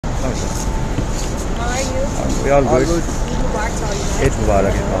How are you? We're all good. Eid Mubarak to all you guys. Eid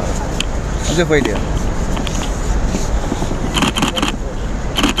Mubarak, Eid Mubarak. What's your idea?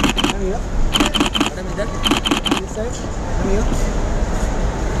 Come here. Come here. This side. Come here.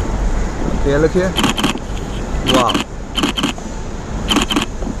 Okay, look here. Wow.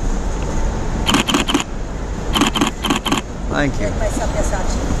 Thank you. By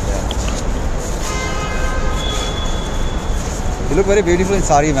Sabyasachi. You look very beautiful in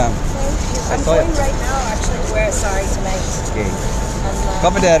sari, ma'am. Thank you. I'm saw going it. right now actually to wear a sari tonight. Okay. I'm,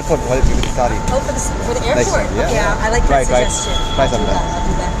 Come at the airport while you with sari. Oh, for the Next airport? time, yeah. Okay, I like Try that it, suggestion. try I'll do sometime. that. I'll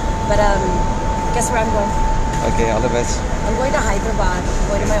do that. But guess where I'm going? Okay, all the best. I'm going to Hyderabad. I'm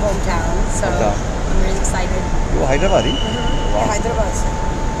going to my hometown. So Hometown. I'm really excited. You Hyderabadi? Yeah, Hyderabad.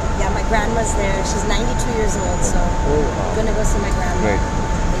 Yeah, my grandma's there. She's 92 years old, so I'm going to go see my grandma. Great.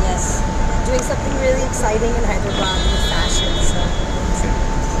 But yes, doing something really exciting in Hyderabad with fashion. So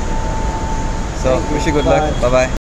So, wish you good luck. Bye-bye.